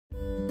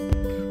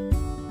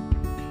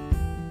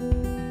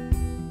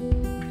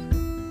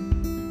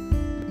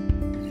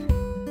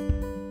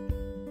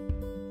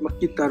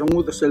kita rungu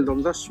da sel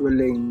dom da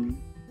swelling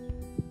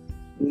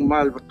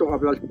mal bato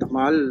hablal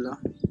tamal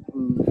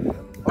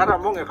para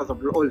mong e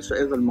katablo ol sa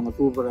edal mga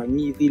tubra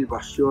ni dil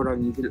basyora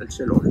ni dil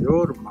sel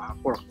orior ma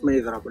korak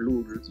medra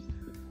balul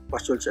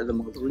basol sa edal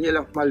mga tubra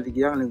lang mal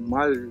digyang ng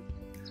mal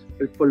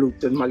el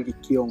polluted mal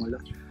gikyong la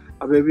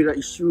abebira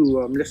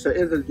issue mlesa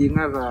edal di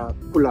nga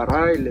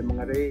kularay le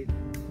mga re.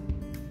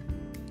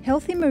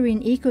 Healthy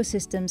marine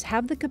ecosystems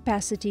have the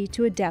capacity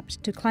to adapt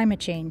to climate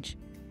change.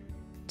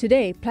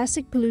 Today,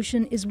 plastic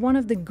pollution is one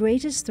of the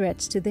greatest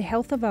threats to the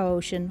health of our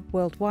ocean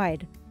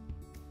worldwide.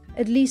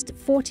 At least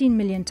 14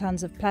 million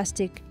tons of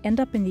plastic end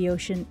up in the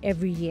ocean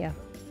every year.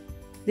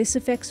 This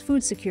affects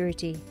food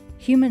security,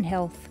 human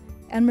health,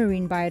 and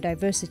marine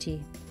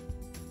biodiversity.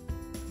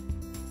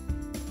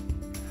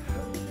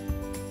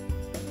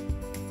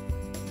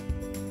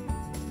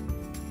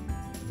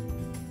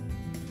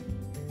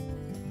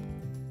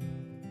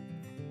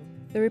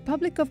 The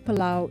Republic of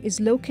Palau is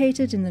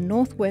located in the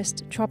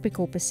northwest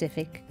tropical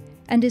Pacific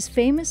and is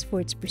famous for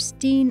its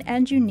pristine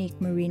and unique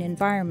marine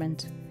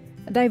environment,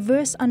 a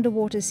diverse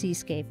underwater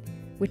seascape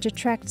which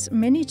attracts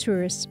many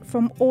tourists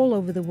from all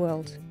over the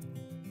world.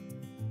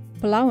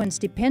 Palauans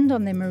depend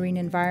on their marine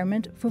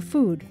environment for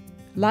food,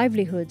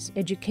 livelihoods,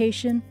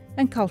 education,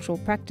 and cultural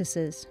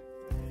practices.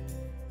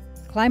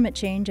 Climate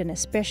change and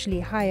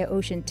especially higher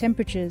ocean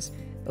temperatures,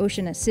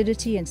 ocean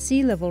acidity, and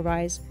sea level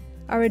rise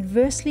are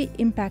adversely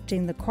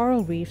impacting the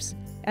coral reefs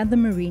and the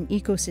marine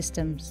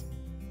ecosystems.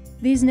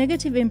 These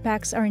negative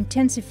impacts are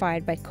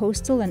intensified by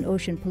coastal and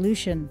ocean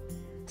pollution,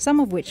 some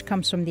of which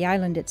comes from the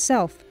island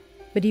itself,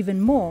 but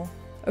even more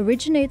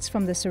originates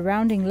from the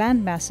surrounding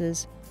land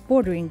masses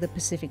bordering the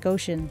Pacific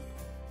Ocean.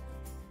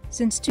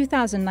 Since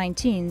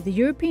 2019, the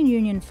European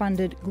Union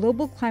funded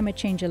Global Climate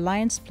Change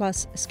Alliance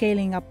Plus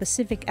Scaling Up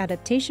Pacific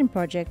Adaptation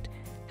project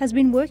has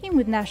been working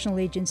with national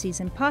agencies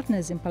and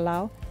partners in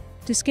Palau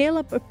to scale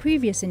up a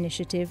previous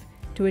initiative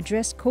to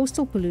address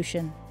coastal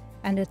pollution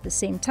and at the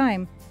same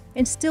time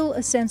instill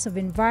a sense of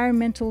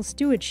environmental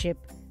stewardship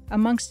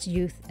amongst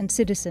youth and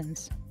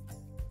citizens.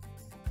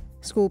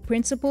 School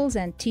principals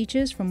and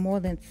teachers from more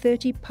than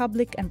 30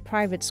 public and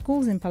private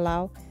schools in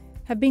Palau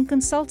have been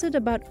consulted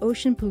about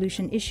ocean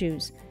pollution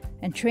issues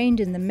and trained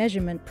in the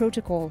measurement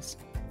protocols.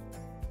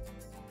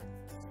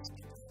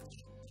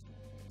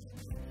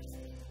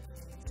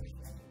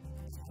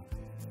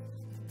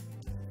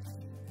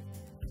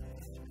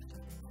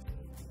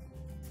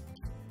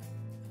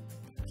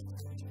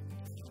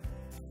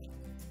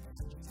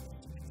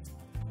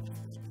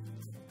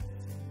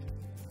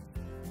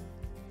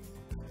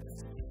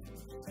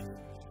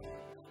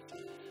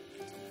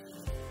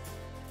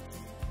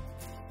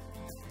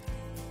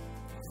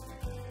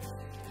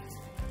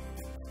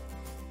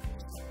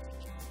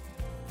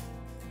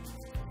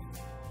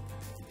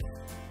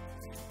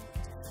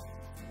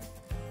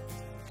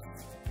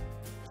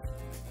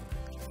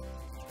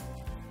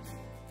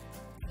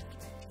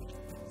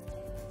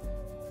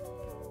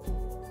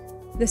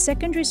 The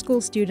secondary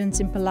school students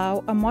in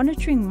Palau are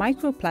monitoring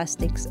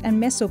microplastics and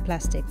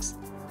mesoplastics.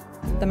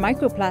 The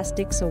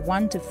microplastics are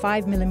 1 to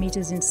 5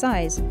 millimeters in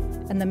size,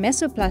 and the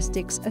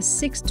mesoplastics are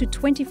 6 to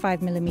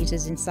 25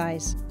 millimeters in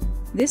size.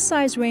 This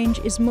size range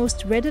is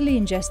most readily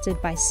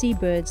ingested by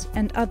seabirds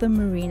and other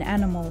marine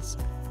animals.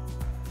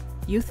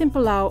 Youth in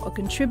Palau are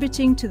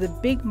contributing to the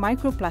Big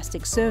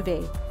Microplastic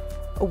Survey,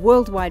 a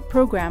worldwide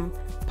program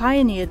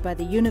pioneered by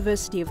the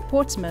University of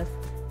Portsmouth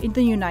in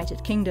the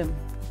United Kingdom.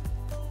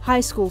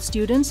 High school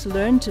students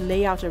learn to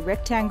lay out a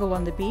rectangle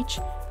on the beach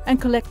and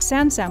collect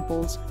sand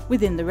samples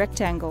within the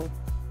rectangle.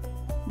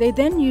 They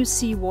then use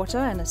seawater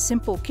and a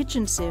simple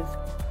kitchen sieve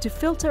to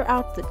filter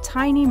out the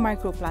tiny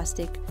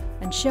microplastic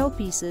and shell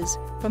pieces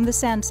from the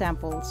sand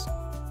samples.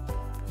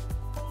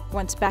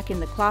 Once back in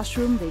the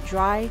classroom, they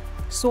dry,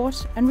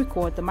 sort, and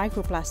record the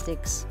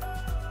microplastics.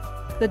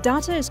 The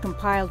data is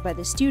compiled by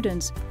the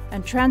students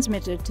and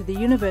transmitted to the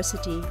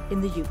university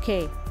in the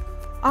UK.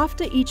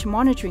 After each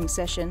monitoring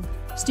session,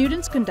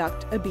 students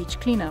conduct a beach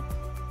cleanup.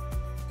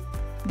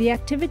 The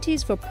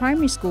activities for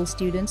primary school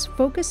students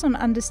focus on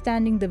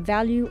understanding the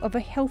value of a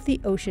healthy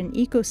ocean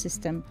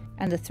ecosystem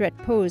and the threat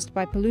posed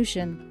by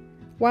pollution,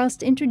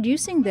 whilst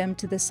introducing them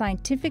to the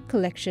scientific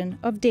collection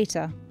of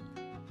data.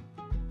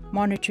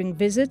 Monitoring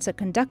visits are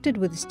conducted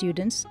with the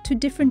students to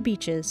different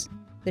beaches.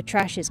 The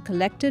trash is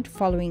collected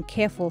following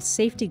careful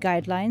safety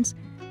guidelines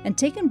and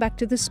taken back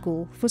to the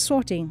school for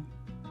sorting.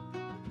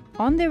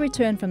 On their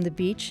return from the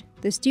beach,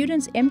 the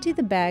students empty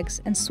the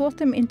bags and sort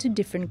them into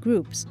different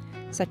groups,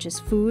 such as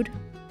food,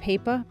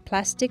 paper,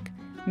 plastic,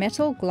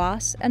 metal,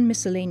 glass, and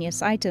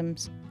miscellaneous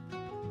items.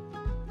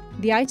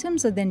 The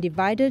items are then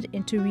divided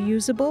into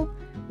reusable,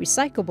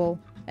 recyclable,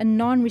 and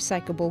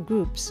non-recyclable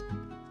groups.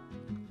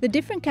 The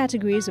different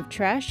categories of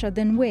trash are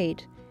then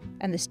weighed,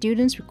 and the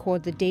students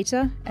record the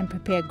data and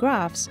prepare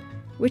graphs,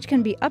 which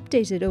can be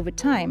updated over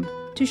time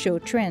to show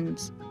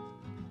trends.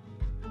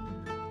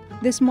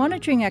 This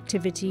monitoring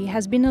activity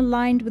has been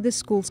aligned with the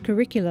school's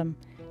curriculum.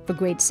 For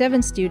grade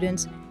 7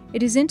 students,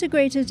 it is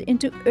integrated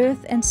into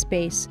Earth and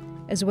Space,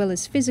 as well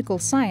as physical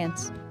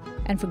science,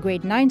 and for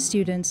grade 9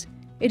 students,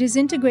 It is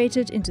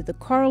integrated into the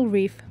Coral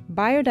Reef,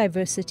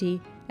 Biodiversity,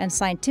 and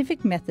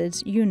Scientific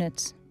Methods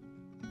units.